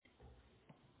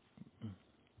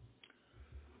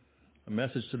The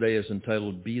message today is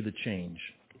entitled, Be the Change.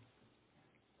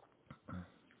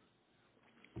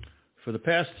 For the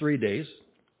past 3 days,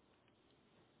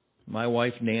 my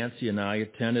wife Nancy and I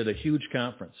attended a huge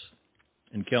conference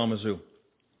in Kalamazoo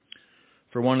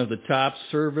for one of the top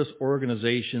service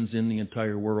organizations in the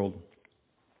entire world.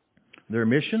 Their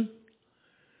mission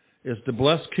is to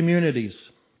bless communities,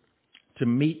 to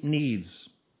meet needs,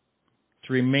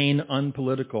 to remain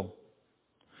unpolitical,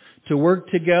 to work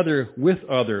together with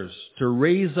others, to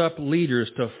raise up leaders,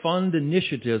 to fund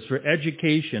initiatives for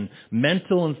education,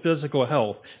 mental and physical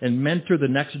health, and mentor the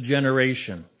next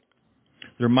generation.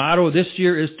 Their motto this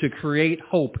year is to create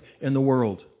hope in the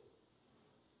world.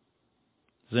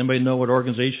 Does anybody know what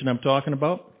organization I'm talking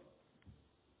about?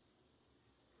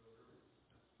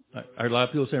 Are a lot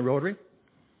of people saying Rotary?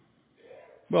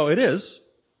 Well, it is.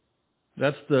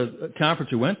 That's the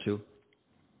conference we went to.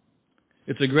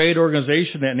 It's a great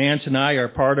organization that Nancy and I are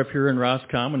part of here in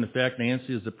Roscommon. In fact,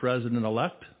 Nancy is the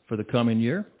president-elect for the coming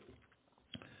year.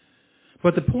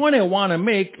 But the point I want to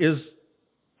make is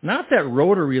not that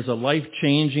Rotary is a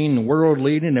life-changing,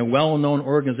 world-leading, and well-known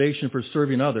organization for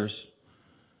serving others.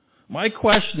 My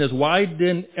question is, why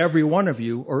didn't every one of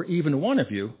you, or even one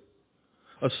of you,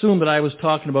 assume that I was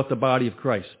talking about the body of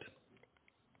Christ?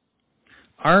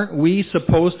 Aren't we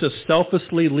supposed to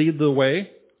selflessly lead the way,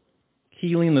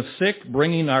 healing the sick,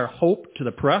 bringing our hope to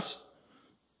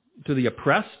the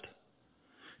oppressed,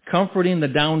 comforting the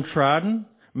downtrodden,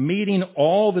 meeting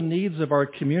all the needs of our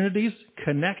communities,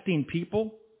 connecting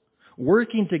people,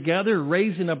 working together,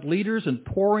 raising up leaders, and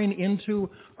pouring into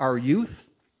our youth?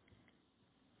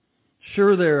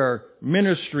 Sure, there are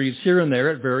ministries here and there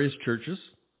at various churches,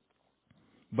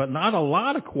 but not a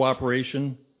lot of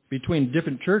cooperation between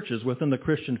different churches within the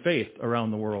Christian faith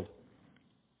around the world.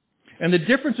 And the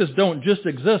differences don't just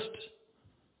exist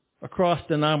across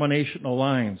denominational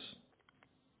lines.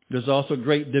 There's also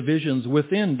great divisions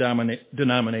within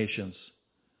denominations.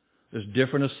 There's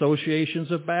different associations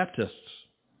of Baptists.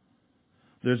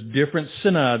 There's different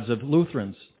synods of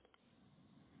Lutherans.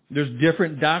 There's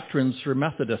different doctrines for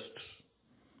Methodists.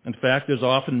 In fact, there's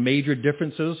often major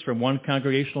differences from one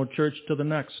congregational church to the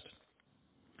next.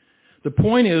 The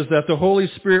point is that the Holy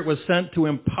Spirit was sent to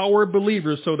empower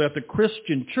believers so that the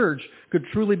Christian church could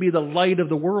truly be the light of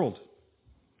the world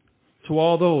to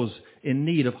all those in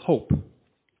need of hope.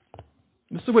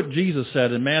 This is what Jesus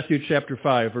said in Matthew chapter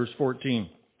 5, verse 14.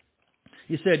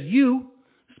 He said, you,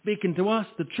 speaking to us,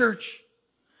 the church,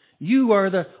 you are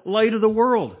the light of the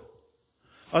world.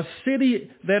 A city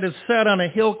that is set on a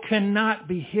hill cannot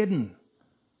be hidden,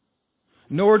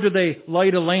 nor do they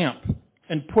light a lamp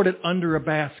and put it under a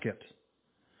basket,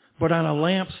 but on a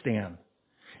lampstand,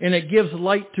 and it gives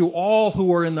light to all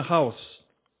who are in the house.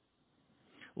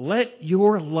 Let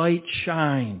your light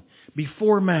shine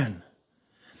before men,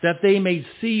 that they may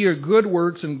see your good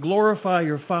works and glorify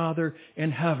your Father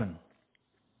in heaven.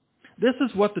 This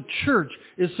is what the church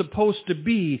is supposed to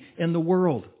be in the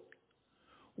world,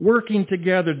 working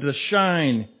together to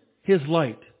shine His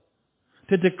light,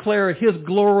 to declare His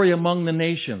glory among the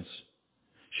nations,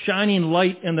 shining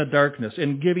light in the darkness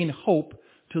and giving hope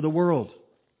to the world.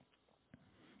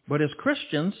 But as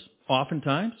Christians,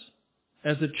 oftentimes,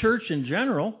 as the church in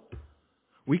general,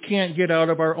 we can't get out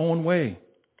of our own way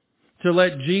to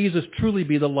let Jesus truly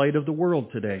be the light of the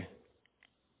world today.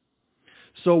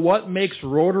 So what makes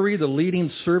Rotary the leading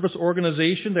service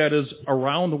organization that is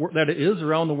around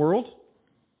the world?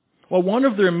 Well, one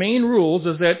of their main rules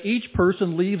is that each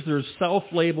person leaves their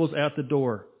self-labels at the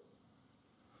door.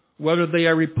 Whether they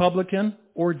are Republican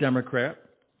or Democrat,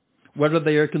 whether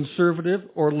they are conservative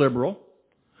or liberal,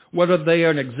 whether they are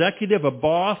an executive, a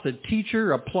boss, a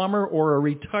teacher, a plumber, or a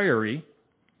retiree,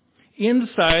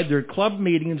 inside their club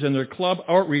meetings and their club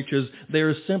outreaches, they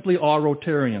are simply all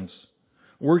Rotarians,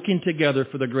 working together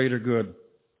for the greater good.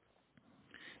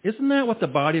 Isn't that what the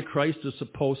body of Christ is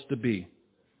supposed to be?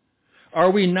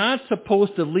 Are we not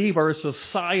supposed to leave our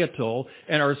societal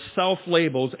and our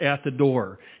self-labels at the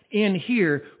door? In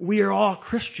here, we are all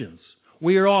Christians.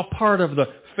 We are all part of the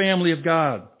family of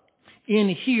God.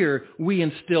 In here, we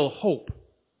instill hope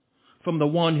from the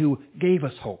one who gave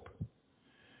us hope.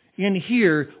 In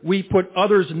here, we put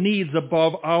others' needs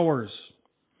above ours.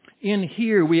 In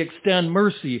here, we extend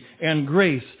mercy and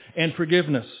grace and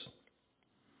forgiveness.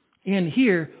 In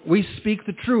here, we speak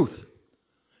the truth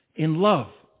in love.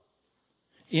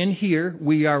 In here,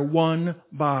 we are one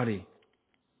body.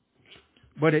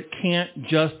 But it can't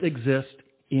just exist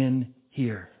in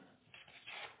here.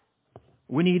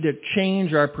 We need to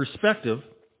change our perspective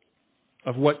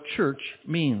of what church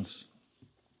means.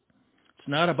 It's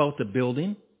not about the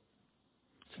building.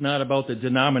 It's not about the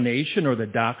denomination or the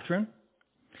doctrine.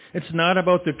 It's not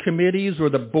about the committees or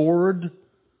the board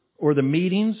or the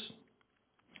meetings.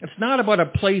 It's not about a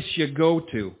place you go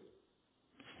to.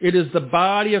 It is the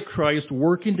body of Christ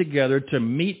working together to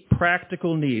meet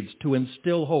practical needs, to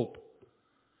instill hope,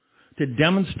 to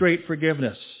demonstrate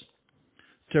forgiveness,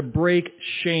 to break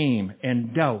shame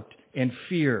and doubt and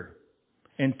fear,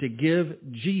 and to give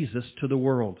Jesus to the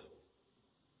world.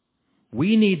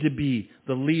 We need to be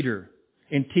the leader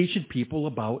in teaching people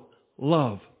about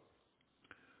love.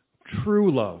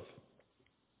 True love.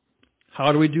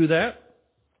 How do we do that?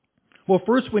 Well,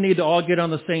 first we need to all get on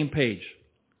the same page.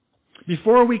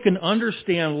 Before we can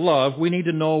understand love, we need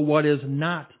to know what is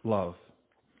not love.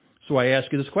 So I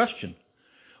ask you this question.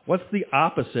 What's the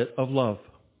opposite of love?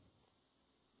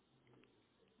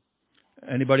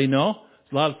 Anybody know?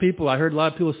 I heard a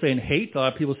lot of people saying hate, a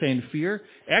lot of people saying fear.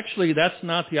 Actually, that's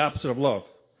not the opposite of love.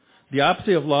 The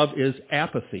opposite of love is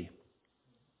apathy.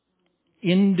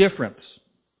 Indifference.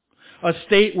 A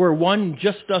state where one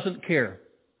just doesn't care.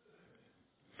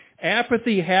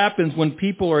 Apathy happens when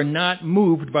people are not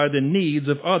moved by the needs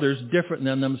of others different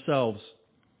than themselves.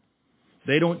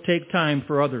 They don't take time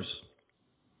for others.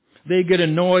 They get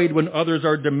annoyed when others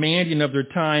are demanding of their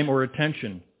time or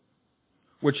attention,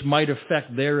 which might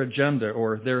affect their agenda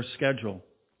or their schedule.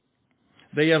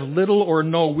 They have little or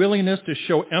no willingness to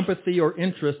show empathy or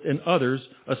interest in others,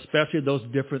 especially those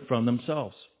different from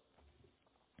themselves.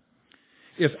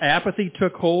 If apathy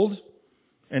took hold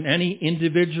in any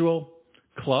individual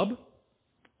club,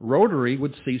 Rotary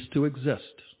would cease to exist.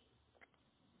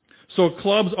 So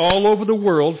clubs all over the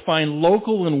world find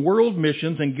local and world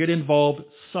missions and get involved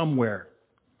somewhere,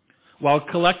 while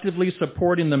collectively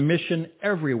supporting the mission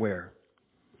everywhere.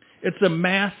 It's a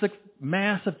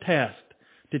massive task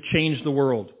to change the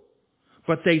world,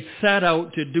 but they set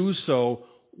out to do so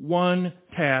one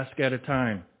task at a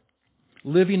time,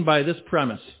 living by this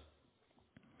premise.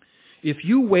 If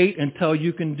you wait until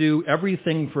you can do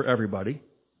everything for everybody,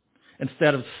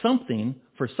 instead of something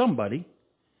for somebody,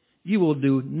 you will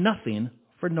do nothing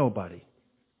for nobody.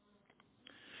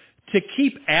 To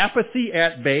keep apathy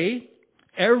at bay,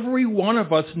 every one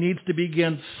of us needs to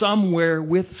begin somewhere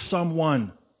with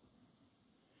someone.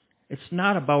 It's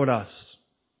not about us.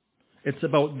 It's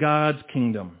about God's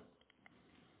kingdom.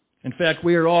 In fact,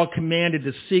 we are all commanded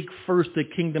to seek first the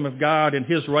kingdom of God and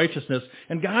His righteousness,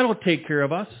 and God will take care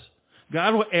of us.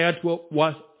 God will add to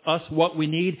us what we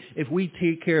need if we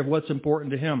take care of what's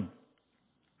important to Him.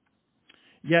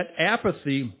 Yet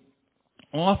apathy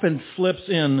often slips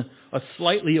in a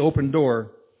slightly open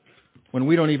door when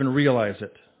we don't even realize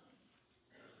it.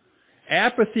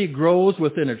 Apathy grows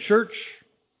within a church,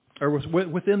 or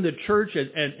within the church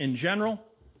in general,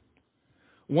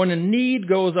 when a need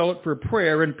goes out for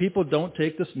prayer and people don't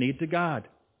take this need to God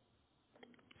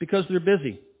because they're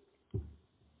busy,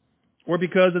 or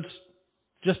because it's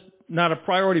just not a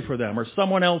priority for them, or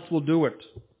someone else will do it,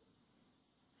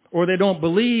 or they don't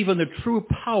believe in the true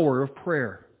power of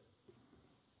prayer.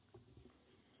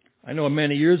 I know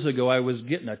many years ago I was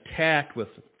getting attacked with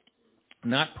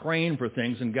not praying for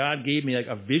things, and God gave me like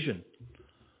a vision.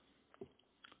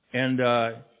 And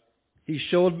He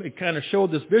kind of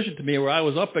showed this vision to me where I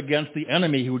was up against the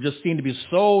enemy who just seemed to be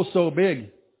so big.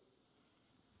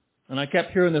 And I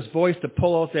kept hearing this voice to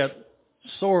pull out that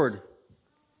sword,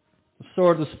 the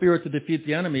sword of the Spirit to defeat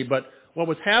the enemy. But what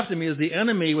was happening to me is the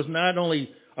enemy was not only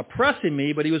oppressing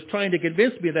me, but he was trying to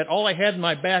convince me that all I had in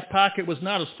my back pocket was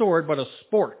not a sword, but a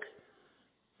spork.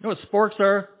 You know what sporks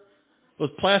are? Those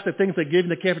plastic things they give you in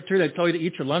the cafeteria they tell you to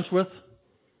eat your lunch with.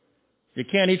 You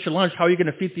can't eat your lunch. How are you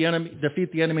going to defeat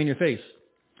the enemy in your face?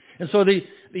 And so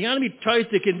the enemy tries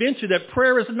to convince you that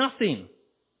prayer is nothing.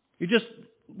 You just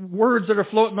words that are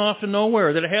floating off to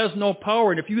nowhere, that it has no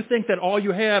power. And if you think that all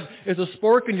you have is a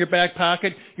spork in your back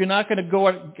pocket, you're not going to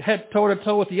go head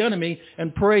toe-to-toe with the enemy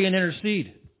and pray and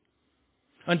intercede.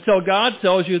 Until God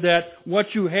tells you that what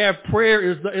you have,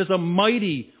 prayer is a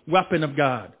mighty weapon of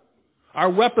God. Our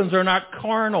weapons are not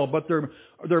carnal, but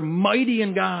they're mighty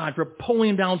in God for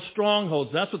pulling down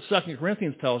strongholds. That's what 2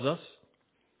 Corinthians tells us.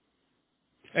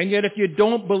 And yet if you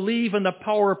don't believe in the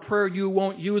power of prayer, you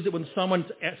won't use it when someone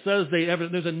says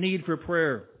there's a need for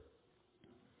prayer.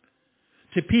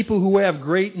 To people who have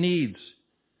great needs,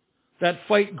 that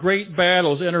fight great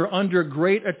battles and are under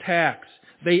great attacks,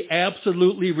 they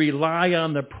absolutely rely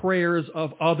on the prayers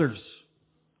of others.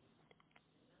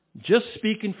 Just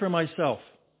speaking for myself,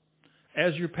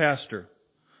 as your pastor,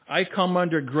 I come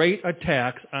under great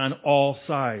attacks on all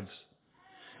sides.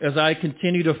 As I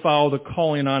continue to follow the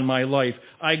calling on my life,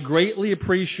 I greatly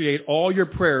appreciate all your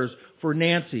prayers for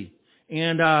Nancy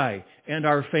and I and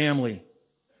our family.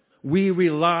 we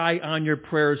rely on your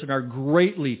prayers and are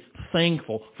greatly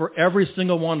thankful for every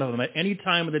single one of them at any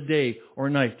time of the day or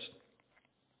night.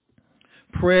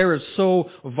 Prayer is so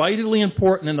vitally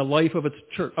important in the life of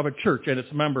a church and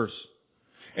its members.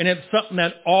 And it's something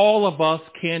that all of us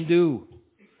can do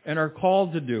and are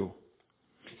called to do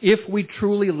if we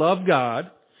truly love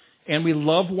God and we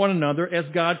love one another as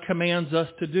God commands us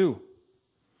to do.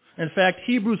 In fact,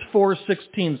 Hebrews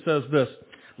 4:16 says this,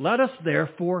 "Let us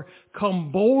therefore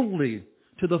come boldly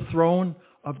to the throne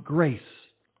of grace,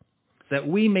 that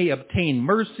we may obtain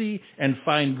mercy and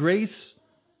find grace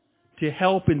to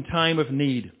help in time of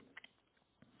need."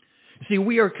 See,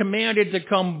 we are commanded to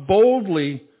come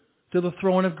boldly to the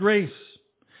throne of grace.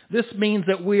 This means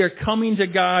that we are coming to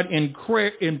God in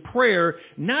prayer,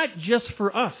 not just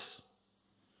for us.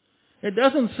 It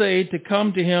doesn't say to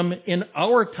come to Him in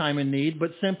our time of need,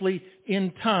 but simply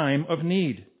in time of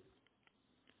need.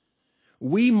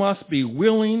 We must be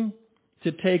willing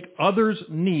to take others'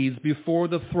 needs before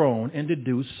the throne and to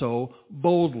do so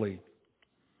boldly.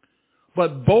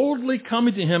 But boldly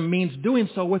coming to Him means doing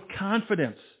so with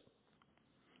confidence,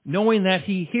 knowing that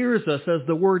He hears us as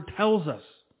the Word tells us,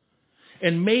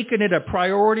 and making it a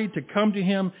priority to come to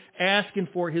Him asking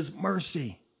for His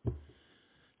mercy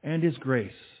and His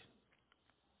grace.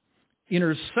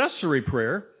 Intercessory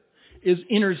prayer is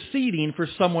interceding for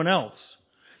someone else,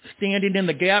 standing in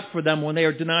the gap for them when they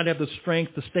do not have the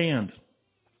strength to stand,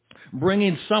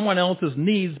 bringing someone else's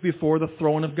needs before the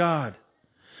throne of God,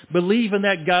 believing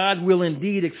that God will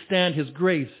indeed extend His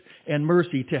grace and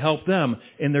mercy to help them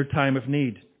in their time of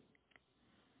need.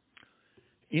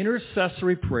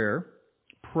 Intercessory prayer,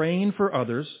 praying for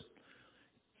others,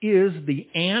 is the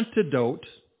antidote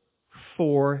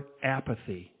for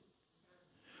apathy,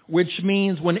 which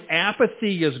means when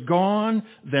apathy is gone,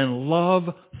 then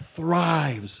love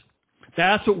thrives.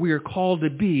 That's what we are called to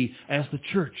be as the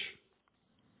church.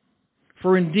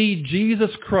 For indeed,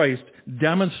 Jesus Christ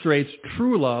demonstrates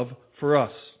true love for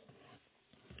us.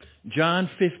 John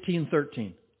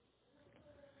 15:13.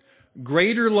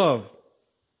 Greater love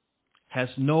has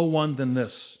no one than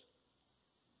this,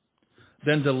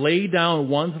 than to lay down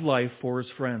one's life for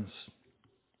his friends.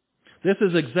 This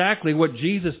is exactly what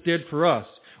Jesus did for us.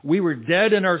 We were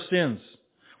dead in our sins.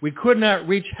 We could not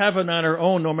reach heaven on our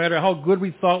own, no matter how good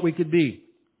we thought we could be.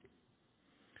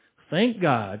 Thank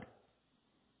God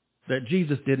that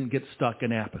Jesus didn't get stuck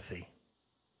in apathy.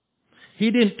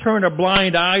 He didn't turn a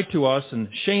blind eye to us and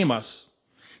shame us.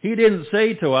 He didn't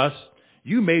say to us,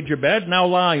 "You made your bed, now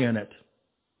lie in it."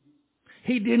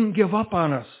 He didn't give up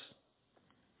on us.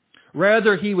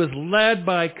 Rather, He was led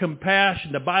by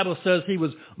compassion. The Bible says He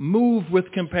was moved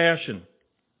with compassion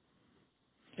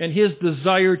and His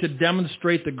desire to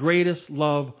demonstrate the greatest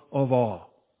love of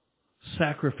all,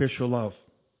 sacrificial love.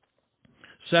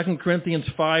 2 Corinthians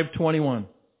 5:21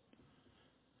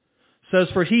 says,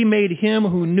 "For He made Him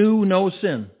who knew no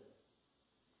sin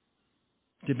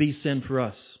to be sin for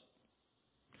us,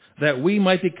 that we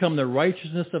might become the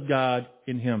righteousness of God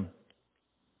in Him."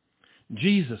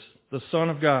 Jesus, the Son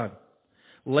of God,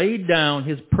 laid down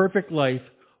His perfect life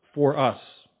for us.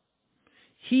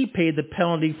 He paid the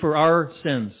penalty for our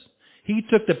sins. He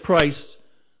took the price,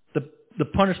 the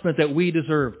punishment that we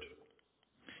deserved.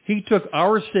 He took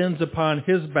our sins upon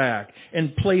His back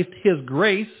and placed His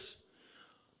grace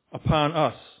upon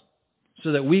us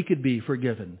so that we could be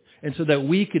forgiven and so that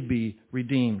we could be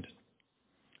redeemed.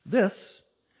 This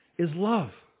is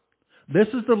love. This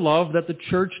is the love that the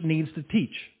church needs to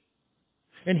teach.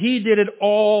 And He did it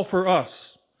all for us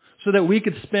so that we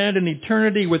could spend an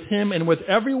eternity with Him and with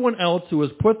everyone else who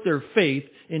has put their faith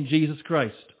in Jesus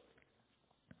Christ.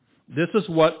 This is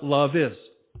what love is.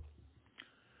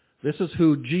 This is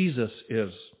who Jesus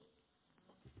is.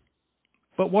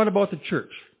 But what about the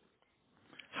church?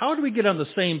 How do we get on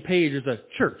the same page as a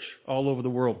church all over the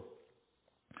world?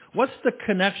 What's the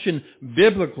connection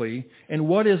biblically, and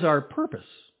what is our purpose?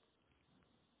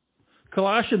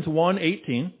 Colossians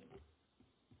 1:18,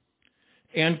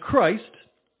 "And Christ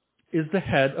is the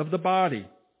head of the body,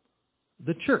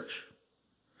 the church,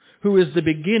 who is the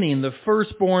beginning, the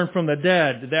firstborn from the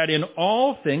dead, that in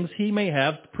all things He may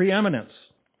have preeminence."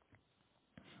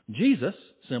 Jesus,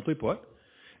 simply put,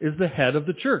 is the head of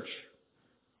the church.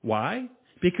 Why?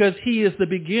 Because He is the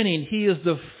beginning. He is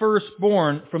the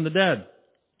firstborn from the dead.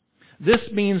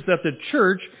 This means that the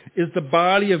church is the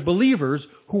body of believers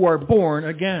who are born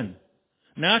again.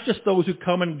 Not just those who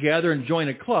come and gather and join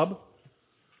a club,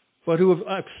 but who have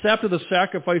accepted the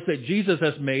sacrifice that Jesus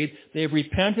has made. They have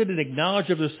repented and acknowledged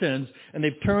of their sins, and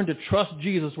they've turned to trust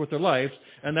Jesus with their lives,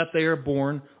 and that they are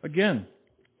born again.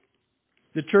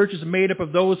 The church is made up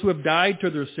of those who have died to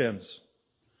their sins,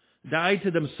 died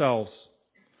to themselves,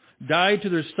 died to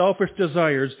their selfish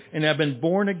desires, and have been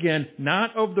born again,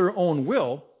 not of their own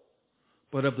will,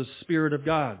 but of the Spirit of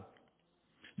God.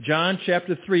 John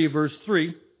chapter 3, verse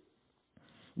 3,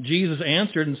 Jesus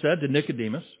answered and said to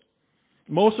Nicodemus,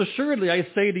 "Most assuredly I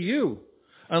say to you,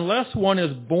 unless one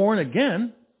is born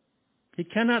again, he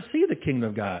cannot see the kingdom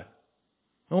of God."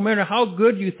 No matter how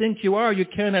good you think you are, you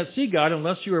cannot see God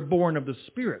unless you are born of the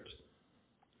Spirit.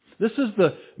 This is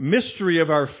the mystery of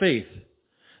our faith,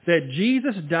 that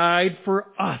Jesus died for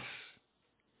us,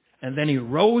 and then He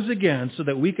rose again so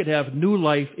that we could have new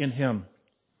life in Him,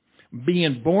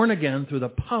 being born again through the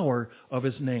power of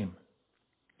His name.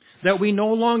 That we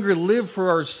no longer live for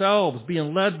ourselves,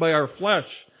 being led by our flesh,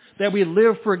 that we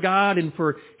live for God and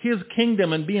for His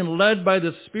kingdom and being led by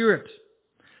the Spirit.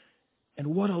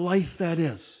 And what a life that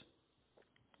is.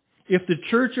 If the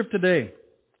church of today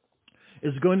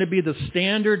is going to be the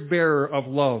standard bearer of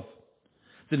love,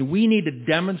 then we need to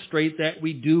demonstrate that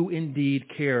we do indeed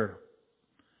care.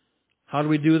 How do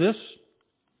we do this?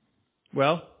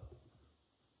 Well,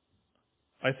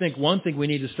 I think one thing we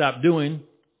need to stop doing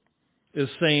is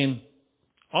saying,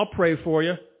 "I'll pray for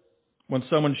you," when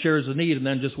someone shares a need and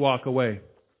then just walk away.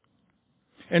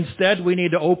 Instead, we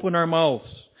need to open our mouths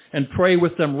and pray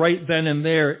with them right then and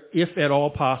there, if at all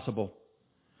possible.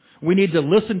 We need to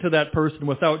listen to that person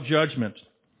without judgment,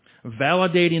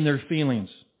 validating their feelings,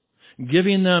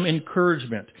 giving them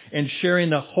encouragement, and sharing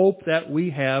the hope that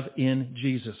we have in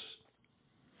Jesus.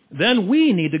 Then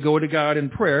we need to go to God in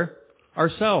prayer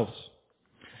ourselves,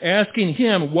 asking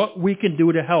Him what we can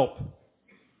do to help,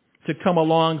 to come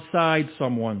alongside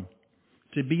someone,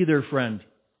 to be their friend,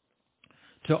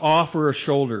 to offer a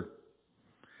shoulder,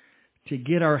 to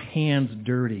get our hands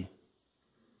dirty,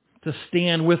 to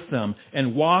stand with them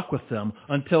and walk with them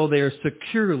until they are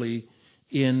securely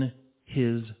in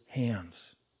His hands.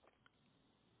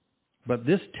 But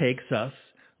this takes us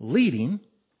leading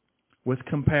with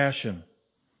compassion,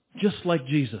 just like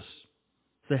Jesus,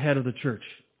 the head of the church.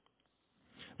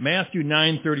 Matthew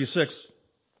 9:36.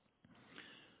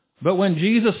 But when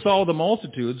Jesus saw the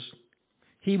multitudes,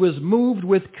 He was moved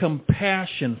with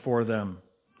compassion for them,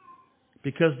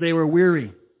 because they were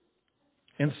weary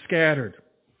and scattered,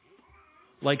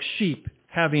 like sheep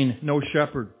having no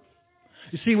shepherd.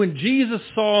 You see, when Jesus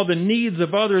saw the needs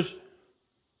of others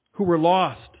who were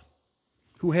lost,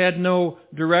 who had no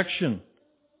direction,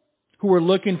 who were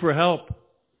looking for help,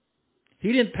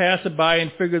 He didn't pass it by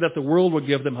and figure that the world would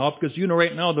give them help, because you know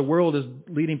right now the world is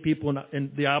leading people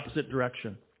in the opposite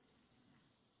direction.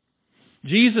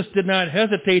 Jesus did not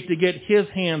hesitate to get His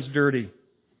hands dirty.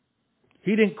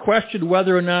 He didn't question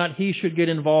whether or not He should get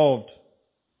involved.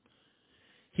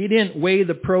 He didn't weigh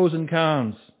the pros and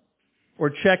cons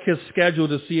or check His schedule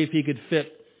to see if He could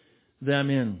fit them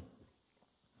in.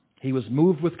 He was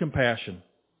moved with compassion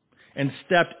and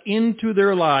stepped into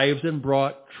their lives and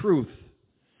brought truth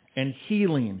and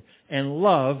healing and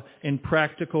love in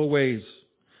practical ways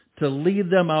to lead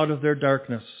them out of their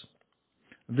darkness.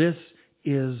 This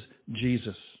is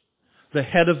Jesus, the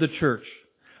head of the church,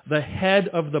 the head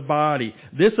of the body.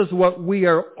 This is what we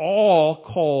are all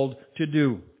called to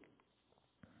do.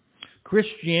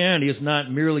 Christianity is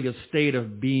not merely a state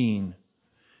of being.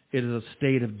 It is a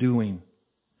state of doing.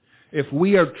 If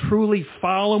we are truly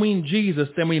following Jesus,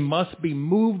 then we must be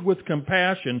moved with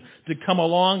compassion to come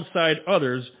alongside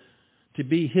others to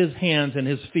be His hands and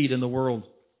His feet in the world.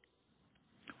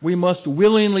 We must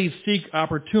willingly seek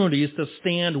opportunities to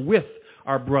stand with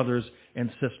our brothers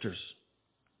and sisters,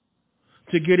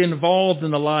 to get involved in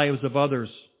the lives of others,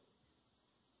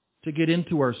 to get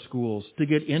into our schools, to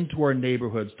get into our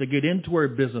neighborhoods, to get into our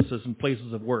businesses and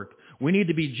places of work. We need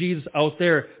to be Jesus out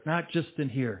there, not just in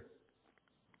here.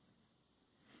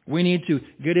 We need to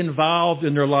get involved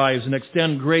in their lives and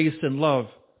extend grace and love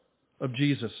of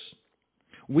Jesus.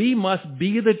 We must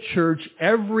be the church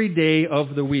every day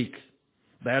of the week.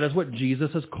 That is what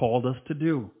Jesus has called us to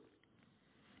do.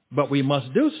 But we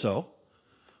must do so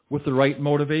with the right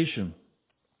motivation.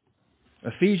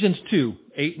 Ephesians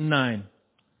 2:8 and 9.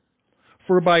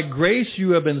 For by grace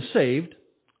you have been saved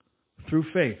through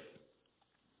faith.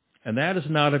 And that is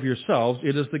not of yourselves,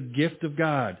 it is the gift of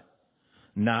God,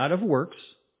 not of works,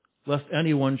 lest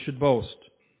anyone should boast.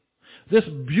 This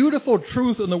beautiful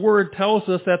truth in the Word tells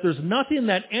us that there's nothing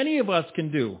that any of us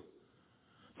can do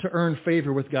to earn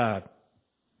favor with God.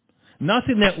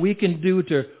 Nothing that we can do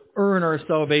to earn our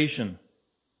salvation.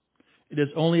 It is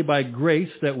only by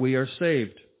grace that we are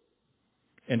saved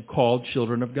and called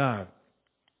children of God.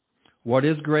 What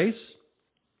is grace?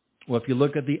 Well, if you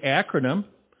look at the acronym,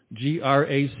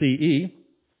 GRACE,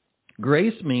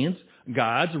 grace means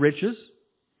God's riches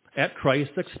at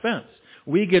Christ's expense.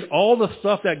 We get all the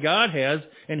stuff that God has,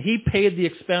 and He paid the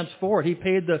expense for it. He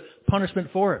paid the punishment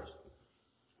for it.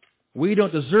 We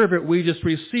don't deserve it. We just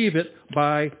receive it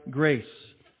by grace.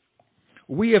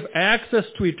 We have access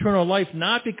to eternal life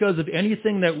not because of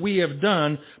anything that we have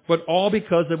done, but all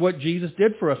because of what Jesus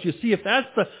did for us. You see, if that's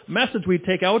the message we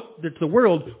take out to the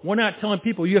world, we're not telling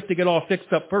people you have to get all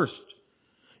fixed up first.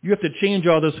 You have to change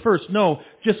all this first. No,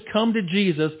 just come to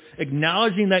Jesus,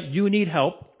 acknowledging that you need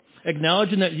help,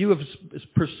 acknowledging that you have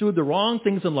pursued the wrong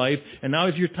things in life, and now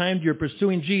is your time you're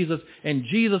pursuing Jesus, and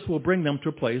Jesus will bring them to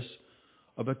a place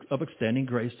of extending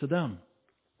grace to them.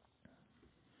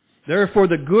 Therefore,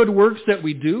 the good works that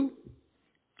we do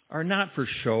are not for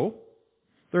show.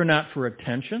 They're not for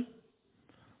attention.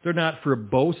 They're not for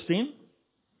boasting.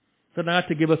 They're not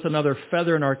to give us another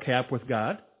feather in our cap with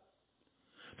God.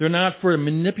 They're not for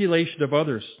manipulation of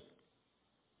others.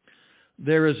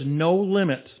 There is no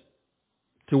limit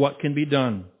to what can be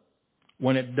done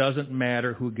when it doesn't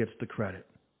matter who gets the credit.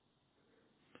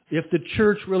 If the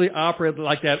church really operated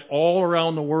like that all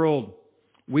around the world,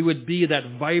 we would be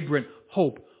that vibrant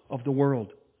hope of the world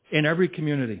in every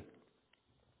community.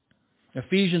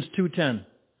 Ephesians 2:10.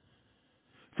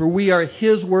 For we are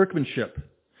His workmanship,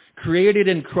 created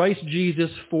in Christ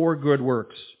Jesus for good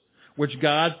works, which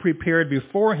God prepared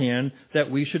beforehand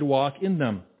that we should walk in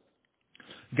them.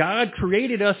 God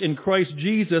created us in Christ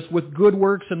Jesus with good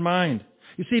works in mind.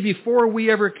 You see, before we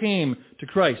ever came to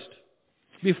Christ,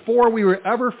 before we were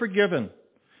ever forgiven,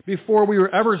 before we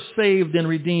were ever saved and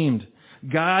redeemed,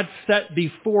 God set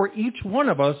before each one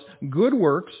of us good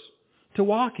works to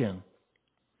walk in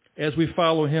as we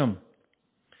follow Him.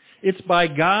 It's by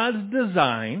God's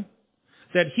design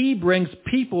that He brings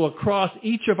people across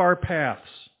each of our paths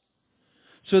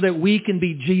so that we can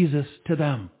be Jesus to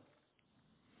them.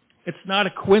 It's not a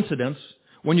coincidence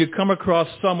when you come across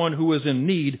someone who is in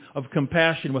need of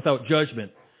compassion without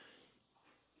judgment.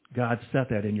 God set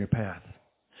that in your path.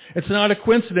 It's not a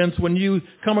coincidence when you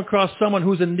come across someone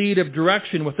who's in need of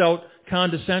direction without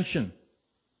condescension.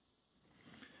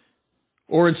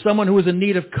 Or in someone who is in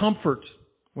need of comfort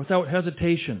without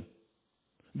hesitation.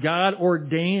 God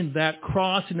ordained that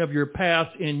crossing of your path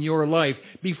in your life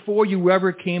before you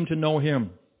ever came to know Him.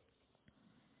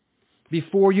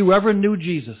 Before you ever knew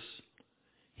Jesus,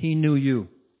 He knew you.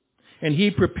 And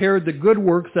He prepared the good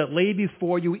works that lay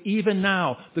before you even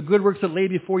now. The good works that lay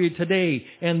before you today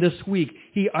and this week.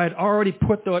 He had already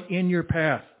put that in your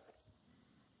path.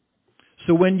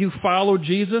 So when you follow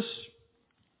Jesus,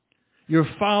 you're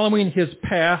following His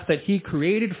path that He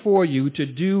created for you to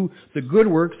do the good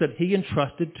works that He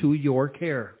entrusted to your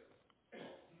care.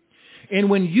 And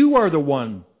when you are the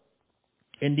one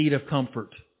in need of comfort,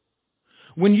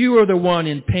 when you are the one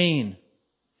in pain,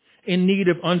 in need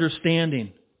of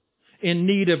understanding, in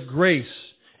need of grace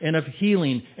and of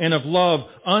healing and of love,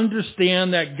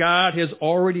 understand that God has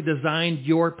already designed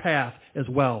your path as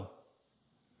well.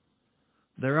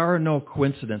 There are no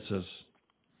coincidences,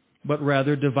 but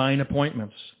rather divine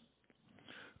appointments.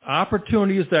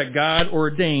 Opportunities that God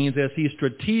ordains as He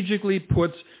strategically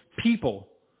puts people,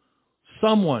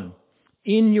 someone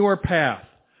in your path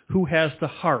who has the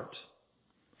heart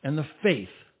and the faith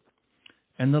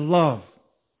and the love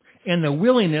and the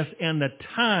willingness and the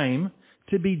time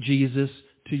to be Jesus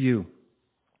to you.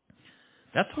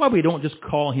 That's why we don't just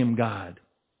call Him God.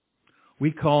 We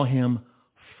call Him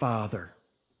Father.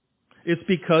 It's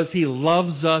because He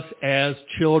loves us as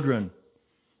children.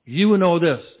 You know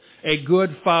this. A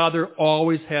good father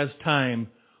always has time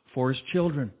for his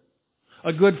children.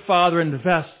 A good father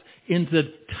invests into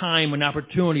time and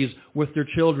opportunities with their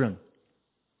children.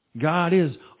 God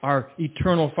is our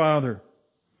eternal Father.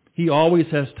 He always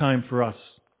has time for us.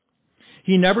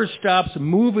 He never stops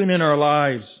moving in our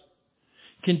lives,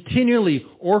 continually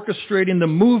orchestrating the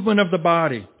movement of the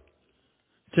body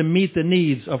to meet the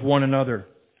needs of one another.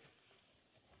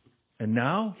 And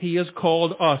now He has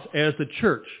called us as the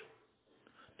church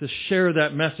to share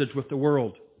that message with the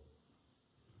world,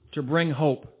 to bring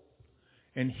hope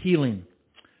and healing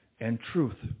and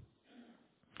truth.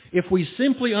 If we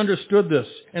simply understood this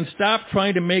and stopped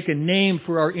trying to make a name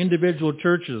for our individual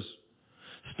churches,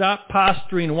 stop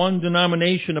posturing one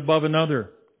denomination above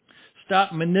another,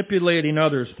 stop manipulating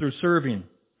others through serving,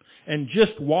 and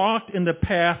just walked in the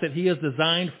path that He has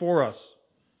designed for us,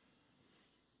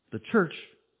 the church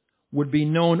would be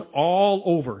known all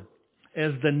over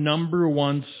as the number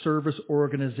one service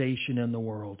organization in the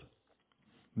world,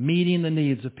 meeting the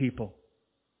needs of people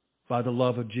by the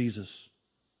love of Jesus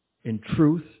in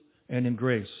truth and in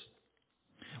grace.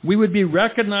 We would be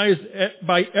recognized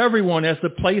by everyone as the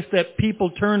place that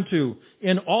people turn to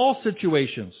in all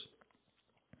situations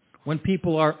when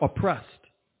people are oppressed,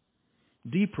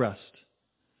 depressed,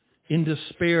 in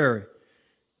despair,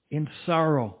 in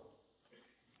sorrow,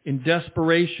 in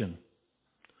desperation,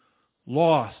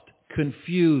 lost,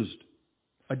 confused,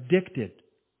 addicted,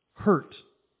 hurt,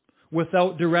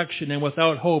 without direction and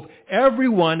without hope.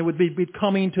 Everyone would be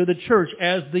coming to the church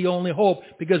as the only hope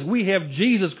because we have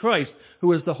Jesus Christ,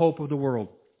 who is the hope of the world.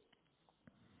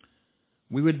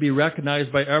 We would be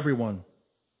recognized by everyone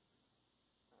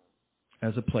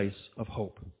as a place of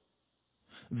hope.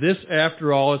 This,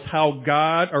 after all, is how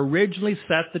God originally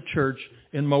set the church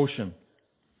in motion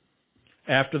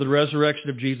after the resurrection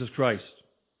of Jesus Christ,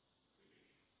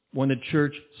 when the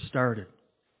church started.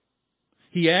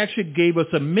 He actually gave us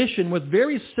a mission with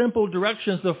very simple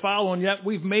directions to follow, and yet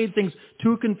we've made things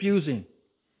too confusing.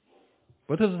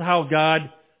 But this is how God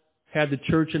had the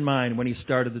church in mind when He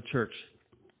started the church.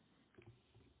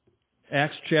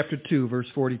 Acts chapter 2, verse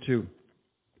 42.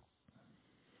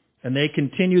 And they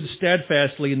continued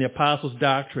steadfastly in the apostles'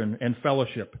 doctrine and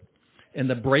fellowship, in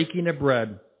the breaking of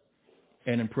bread,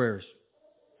 and in prayers.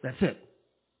 That's it.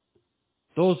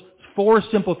 Those 4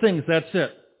 simple things, that's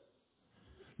it.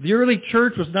 The early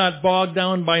church was not bogged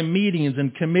down by meetings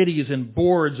and committees and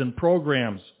boards and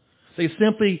programs. They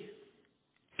simply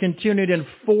continued in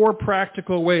 4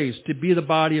 practical ways to be the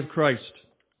body of Christ.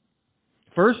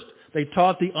 First, they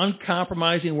taught the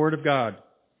uncompromising Word of God,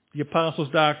 the apostles'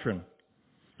 doctrine.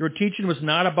 Their teaching was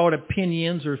not about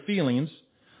opinions or feelings.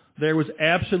 There was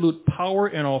absolute power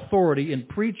and authority in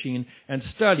preaching and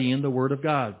studying the Word of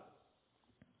God.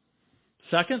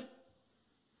 Second,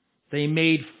 they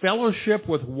made fellowship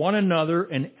with one another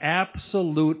an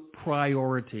absolute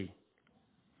priority.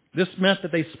 This meant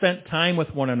that they spent time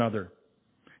with one another,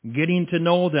 getting to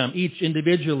know them each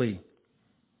individually,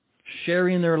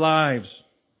 sharing their lives,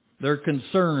 their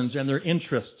concerns, and their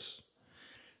interests.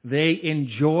 They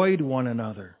enjoyed one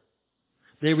another.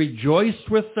 They rejoiced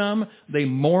with them, they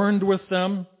mourned with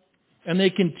them, and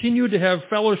they continued to have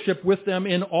fellowship with them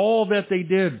in all that they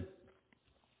did.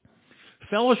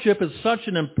 Fellowship is such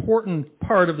an important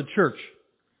part of the church.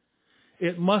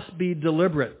 It must be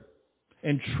deliberate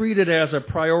and treated as a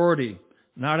priority,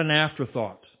 not an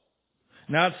afterthought.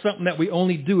 Not something that we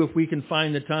only do if we can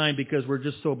find the time because we're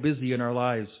just so busy in our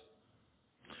lives.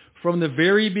 From the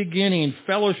very beginning,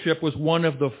 fellowship was one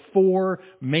of the 4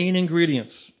 main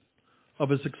ingredients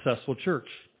of a successful church.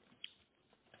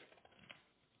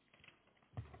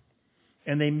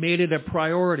 And they made it a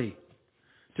priority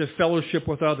to fellowship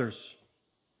with others.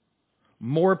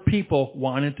 More people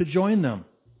wanted to join them,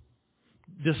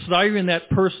 desiring that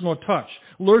personal touch,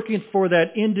 looking for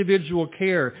that individual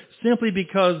care, simply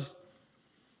because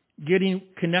getting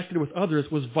connected with others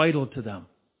was vital to them,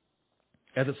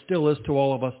 as it still is to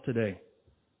all of us today.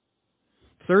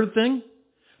 Third thing,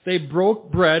 they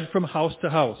broke bread from house to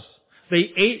house. They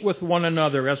ate with one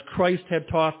another as Christ had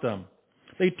taught them.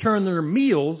 They turned their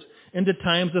meals into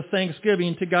times of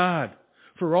thanksgiving to God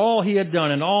for all He had done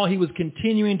and all He was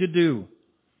continuing to do.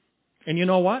 And you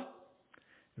know what?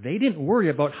 They didn't worry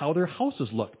about how their houses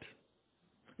looked.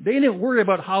 They didn't worry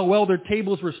about how well their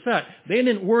tables were set. They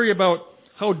didn't worry about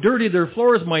how dirty their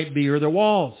floors might be or their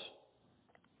walls.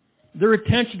 Their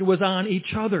attention was on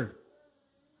each other,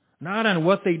 not on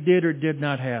what they did or did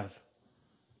not have.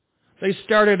 They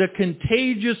started a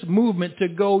contagious movement to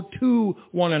go to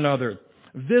one another,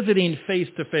 visiting face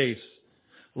to face,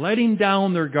 letting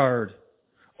down their guard,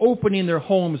 opening their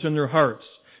homes and their hearts,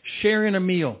 sharing a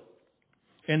meal,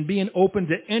 and being open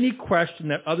to any question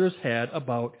that others had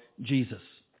about Jesus.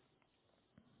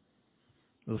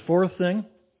 The fourth thing,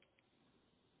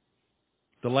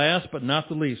 the last but not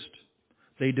the least,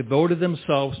 they devoted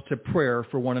themselves to prayer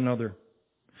for one another.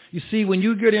 You see, when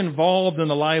you get involved in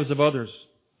the lives of others,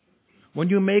 when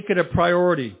you make it a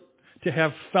priority to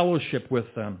have fellowship with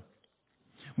them,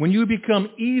 when you become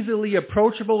easily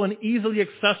approachable and easily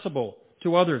accessible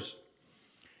to others,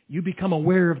 you become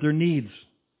aware of their needs,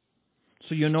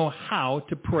 so you know how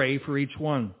to pray for each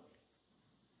one.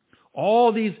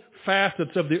 All these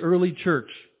facets of the early church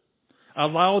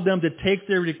allowed them to take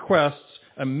their requests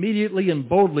immediately and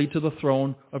boldly to the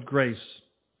throne of grace,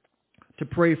 to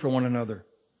pray for one another,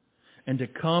 and to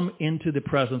come into the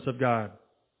presence of God.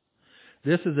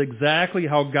 This is exactly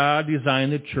how God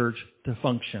designed the church to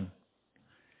function.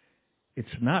 It's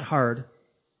not hard.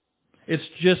 It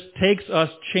just takes us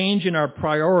changing our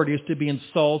priorities to being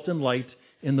salt and light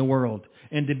in the world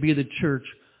and to be the church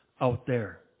out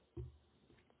there.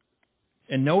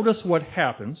 And notice what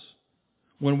happens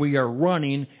when we are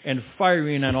running and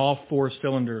firing on all 4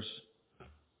 cylinders.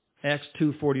 Acts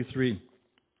 2:43.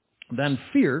 Then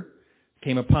fear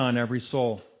came upon every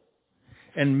soul,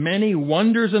 and many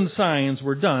wonders and signs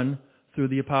were done through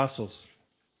the apostles.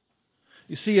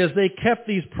 You see, as they kept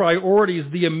these priorities,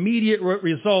 the immediate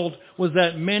result was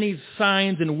that many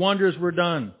signs and wonders were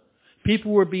done.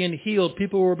 People were being healed.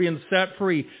 People were being set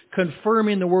free,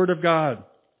 confirming the Word of God.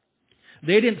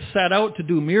 They didn't set out to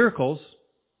do miracles.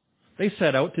 They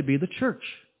set out to be the church,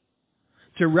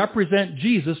 to represent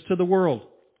Jesus to the world.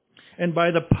 And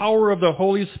by the power of the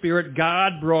Holy Spirit,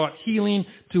 God brought healing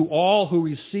to all who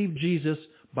received Jesus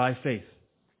by faith.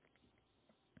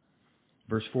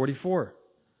 Verse 44.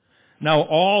 Now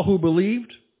all who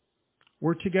believed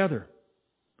were together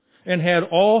and had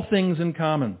all things in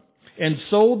common, and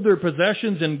sold their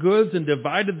possessions and goods and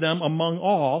divided them among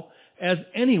all as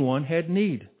anyone had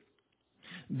need.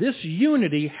 This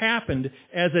unity happened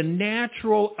as a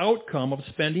natural outcome of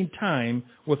spending time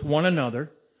with one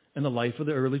another in the life of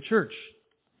the early church.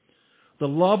 The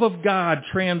love of God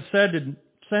transcended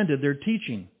their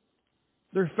teaching,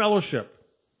 their fellowship,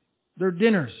 their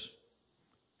dinners,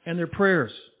 and their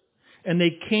prayers. And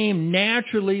they came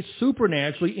naturally,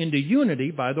 supernaturally into unity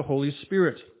by the Holy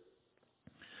Spirit.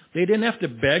 They didn't have to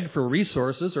beg for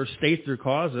resources or state their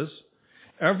causes.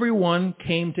 Everyone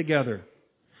came together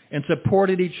and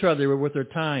supported each other with their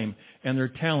time and their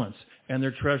talents and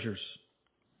their treasures.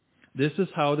 This is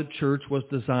how the church was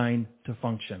designed to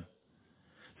function.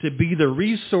 To be the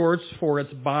resource for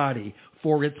its body,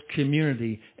 for its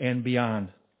community, and beyond.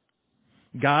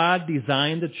 God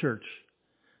designed the church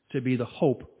to be the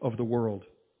hope of the world,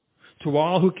 to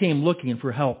all who came looking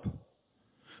for help.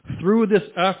 Through this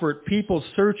effort, people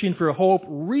searching for hope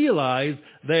realized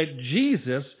that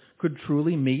Jesus could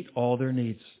truly meet all their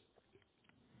needs.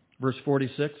 Verse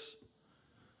 46.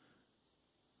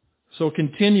 So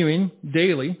continuing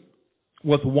daily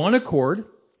with one accord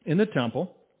in the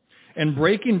temple and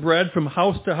breaking bread from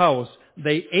house to house,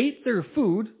 they ate their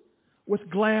food with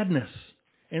gladness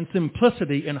and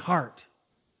simplicity in heart.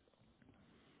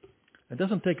 It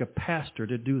doesn't take a pastor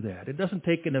to do that. It doesn't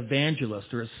take an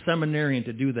evangelist or a seminarian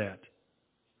to do that.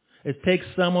 It takes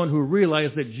someone who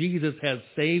realizes that Jesus has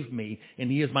saved me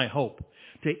and He is my hope,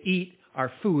 to eat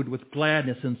our food with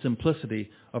gladness and simplicity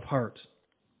of heart.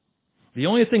 The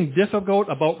only thing difficult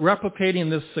about replicating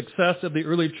this success of the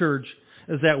early church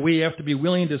is that we have to be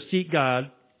willing to seek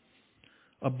God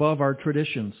above our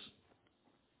traditions.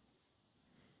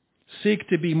 Seek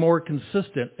to be more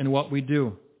consistent in what we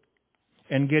do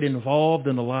and get involved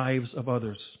in the lives of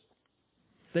others.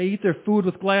 They eat their food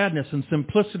with gladness and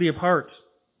simplicity of heart.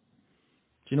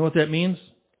 Do you know what that means?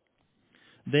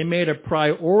 They made a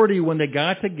priority when they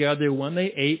got together, when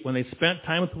they ate, when they spent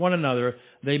time with one another,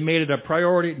 they made it a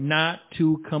priority not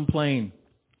to complain.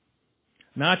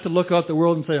 Not to look out the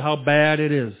world and say how bad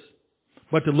it is,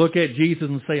 but to look at Jesus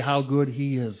and say how good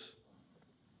He is.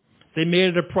 They made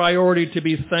it a priority to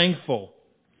be thankful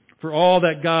for all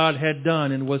that God had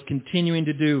done and was continuing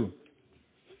to do.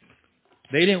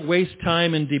 They didn't waste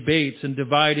time in debates and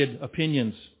divided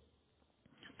opinions.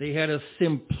 They had a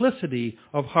simplicity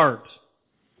of heart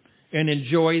and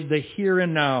enjoyed the here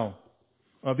and now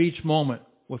of each moment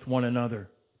with one another.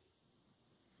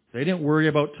 They didn't worry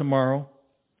about tomorrow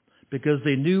because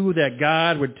they knew that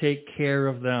God would take care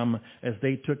of them as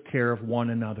they took care of one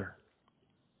another.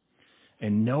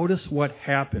 And notice what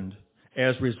happened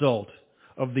as a result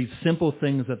of these simple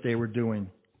things that they were doing.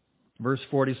 Verse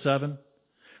 47,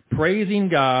 praising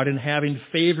God and having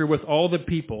favor with all the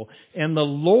people, and the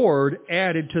Lord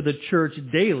added to the church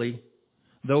daily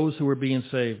those who were being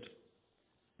saved.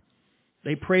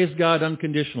 They praised God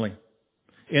unconditionally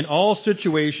in all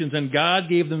situations, and God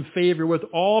gave them favor with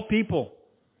all people.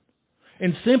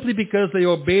 And simply because they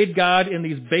obeyed God in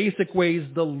these basic ways,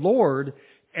 the Lord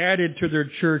added to their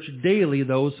church daily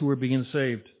those who were being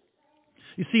saved.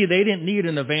 You see, they didn't need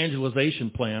an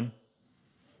evangelization plan.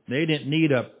 They didn't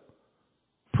need a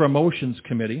promotions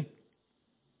committee.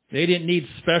 They didn't need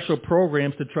special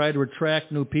programs to try to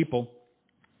attract new people.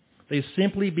 They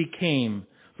simply became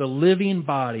the living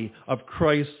body of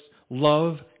Christ's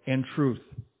love and truth.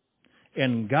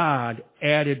 And God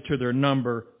added to their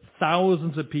number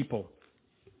thousands of people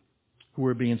who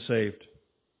were being saved.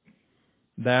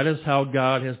 That is how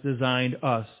God has designed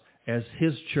us as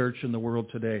His church in the world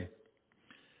today.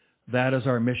 That is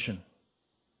our mission.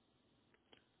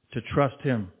 To trust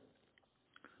Him.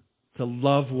 To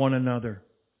love one another.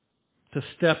 To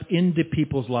step into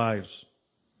people's lives.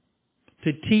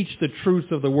 To teach the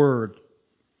truth of the Word.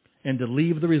 And to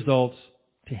leave the results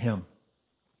to Him.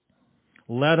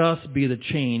 Let us be the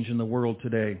change in the world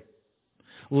today.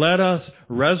 Let us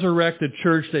resurrect the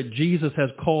church that Jesus has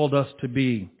called us to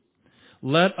be.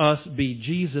 Let us be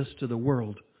Jesus to the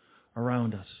world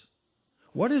around us.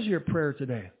 What is your prayer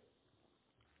today?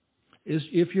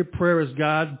 If your prayer is,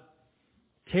 God,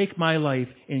 Take my life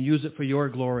and use it for your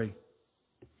glory.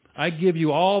 I give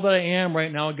you all that I am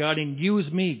right now, God, and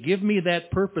use me. Give me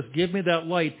that purpose. Give me that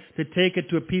light to take it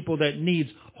to a people that needs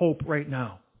hope right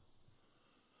now.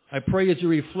 I pray as you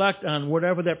reflect on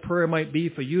whatever that prayer might be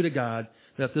for you to God,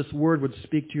 that this word would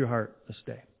speak to your heart this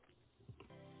day.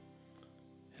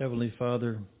 Heavenly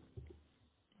Father,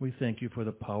 we thank you for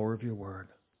the power of your word.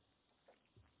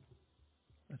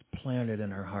 It's planted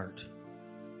in our heart.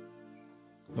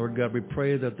 Lord God, we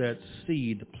pray that that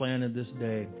seed planted this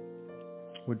day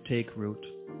would take root,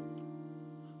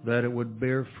 that it would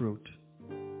bear fruit,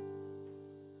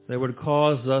 that would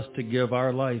cause us to give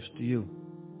our lives to you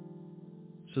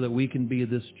so that we can be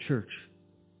this church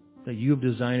that you've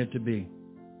designed it to be,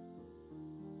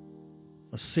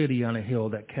 a city on a hill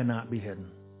that cannot be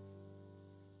hidden,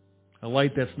 a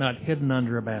light that's not hidden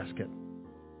under a basket,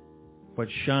 but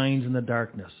shines in the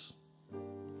darkness,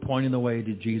 pointing the way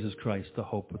to Jesus Christ, the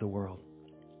hope of the world.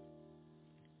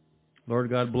 Lord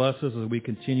God, bless us as we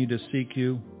continue to seek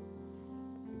you.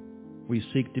 We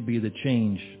seek to be the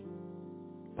change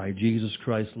by Jesus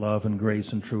Christ's love and grace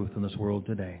and truth in this world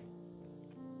today.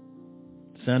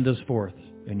 Send us forth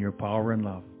in your power and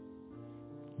love.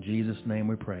 In Jesus' name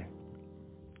we pray.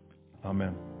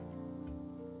 Amen.